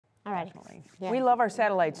All right. Yeah. We love our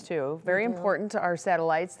satellites too. Very important to our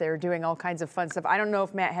satellites. They're doing all kinds of fun stuff. I don't know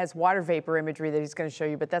if Matt has water vapor imagery that he's going to show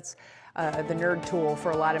you, but that's the nerd tool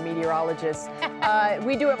for a lot of meteorologists.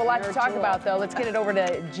 We do have a lot to talk about, though. Let's get it over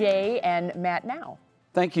to Jay and Matt now.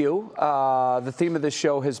 Thank you. The theme of this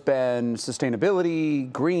show has been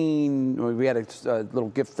sustainability, green. We had a little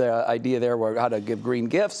gift idea there where how to give green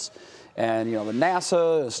gifts. And, you know, the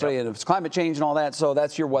NASA, studying of climate change and all that. So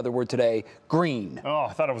that's your weather word today, green. Oh,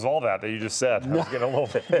 I thought it was all that you just said. I was getting a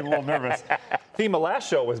little nervous. Theme of last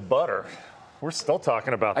show was butter. We're still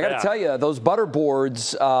talking about that. I got to tell you, those butter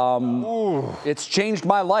boards, it's changed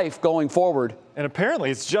my life going forward. And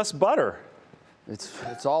apparently it's just butter.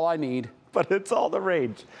 It's all I need. But it's all the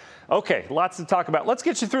rage. Okay, lots to talk about. Let's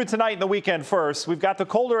get you through tonight and the weekend first. We've got the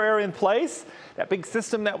colder air in place. That big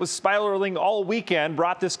system that was spiraling all weekend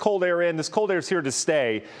brought this cold air in. This cold air is here to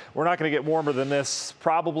stay. We're not going to get warmer than this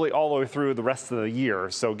probably all the way through the rest of the year.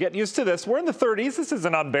 So get used to this. We're in the 30s. This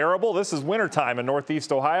isn't unbearable. This is wintertime in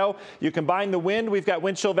Northeast Ohio. You combine the wind. We've got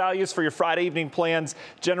wind chill values for your Friday evening plans,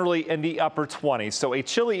 generally in the upper 20s. So a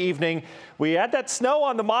chilly evening. We had that snow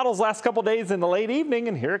on the models last couple days in the late evening,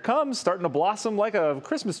 and here it comes, starting to blossom like a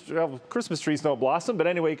Christmas trees don't blossom. But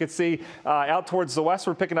anyway, you can see out towards the west,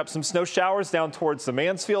 we're picking up some snow showers down towards the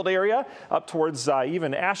Mansfield area, up towards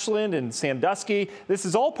even Ashland and Sandusky. This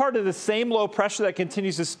is all part of the same low pressure that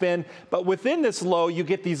continues to spin. But within this low, you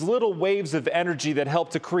get these little waves of energy that help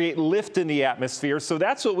to create lift in the atmosphere. So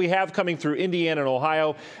that's what we have coming through Indiana and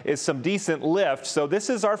Ohio is some decent lift. So this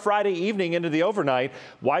is our Friday evening into the overnight.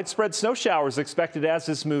 Widespread snow showers expected as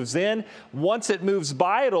this moves in. Once it moves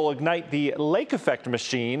by, it'll ignite the lake effect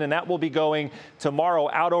machine, and that will be going tomorrow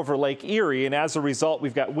out over Lake Erie. And as a result,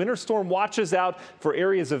 we've got winter storm watches out for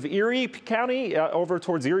areas of Erie County over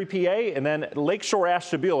towards Erie, PA, and then Lakeshore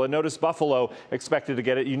Ashtabula. And notice Buffalo expected to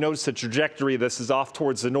get it. You notice the trajectory. This is off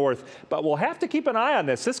towards the north, but we'll have to keep an eye on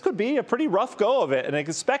this. This could be a pretty rough go of it, and it's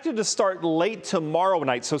expected to start late tomorrow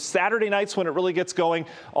night. So Saturday night's when it really gets going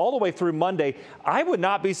all the way through Monday. I would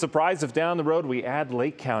not be surprised if down the road we add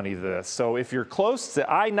Lake County to this. So if you're close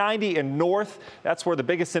to I-90 and north, that's where the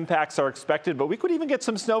biggest impacts are expected, but we could even get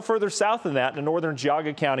some snow further south than that in northern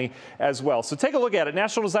Geauga County as well. So take a look at it.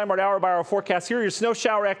 National Design Mart hour by hour forecast. Here are your snow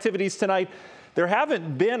shower activities tonight. There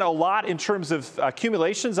haven't been a lot in terms of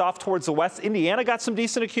accumulations off towards the west. Indiana got some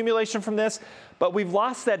decent accumulation from this, but we've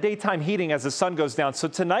lost that daytime heating as the sun goes down. So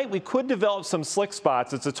tonight we could develop some slick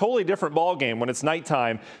spots. It's a totally different ball game when it's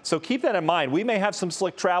nighttime. So keep that in mind. We may have some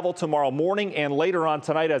slick travel tomorrow morning and later on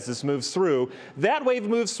tonight as this moves through. That wave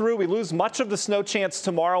moves through. We lose much of the snow chance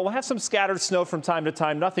tomorrow. We'll have some scattered snow from time to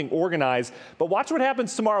time, nothing organized. But watch what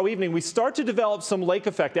happens tomorrow evening. We start to develop some lake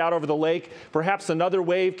effect out over the lake. Perhaps another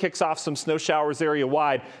wave kicks off some snow showers area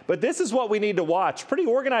wide. But this is what we need to watch. Pretty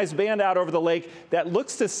organized band out over the lake that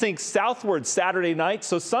looks to sink southward Saturday night.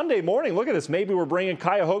 So Sunday morning, look at this. Maybe we're bringing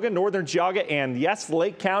Cuyahoga, northern Geauga, and yes,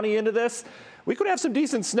 Lake County into this. We could have some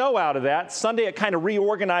decent snow out of that. Sunday, it kind of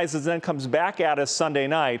reorganizes and then comes back at us Sunday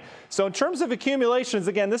night. So in terms of accumulations,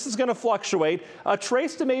 again, this is going to fluctuate. A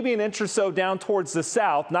trace to maybe an inch or so down towards the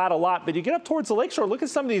south, not a lot, but you get up towards the lakeshore, look at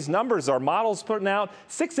some of these numbers. Our model's putting out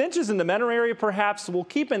 6 inches in the Menor area, perhaps. We'll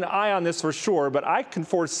keep an eye on this for sure, but I can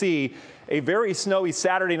foresee a very snowy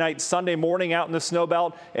Saturday night, Sunday morning out in the snow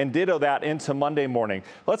belt, and ditto that into Monday morning.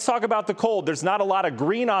 Let's talk about the cold. There's not a lot of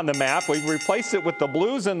green on the map. We've replaced it with the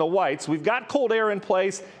blues and the whites. We've got cold air in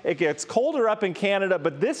place. It gets colder up in Canada,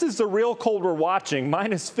 but this is the real cold we're watching,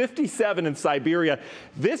 minus 57 in Siberia.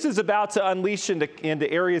 This is about to unleash into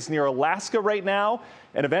areas near Alaska right now.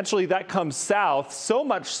 And eventually that comes south, so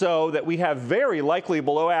much so that we have very likely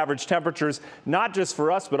below average temperatures, not just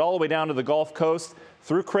for us, but all the way down to the Gulf Coast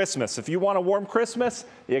through Christmas. If you want a warm Christmas,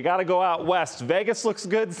 you got to go out west. Vegas looks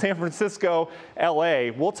good, San Francisco, LA.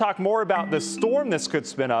 We'll talk more about the storm this could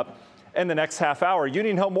spin up in the next half hour.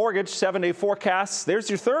 Union Home Mortgage, 7-day forecasts. There's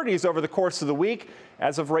your 30s over the course of the week.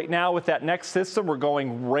 As of right now, with that next system, we're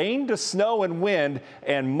going rain to snow and wind,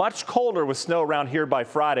 and much colder with snow around here by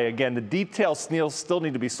Friday. Again, the details still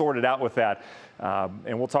need to be sorted out with that.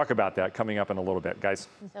 And we'll talk about that coming up in a little bit, guys.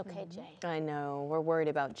 It's okay, Jay. I know. We're worried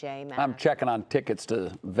about Jay, Matt. I'm checking on tickets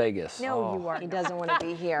to Vegas. No, you aren't. He doesn't want to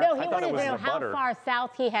be here. No, he wanted to know how far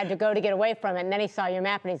south he had to go to get away from it, and then he saw your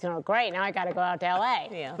map, and he's going, great, now I got to go out to L.A.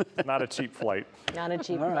 Yeah. Not a cheap flight. Not a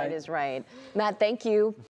cheap flight is right. Matt, thank you.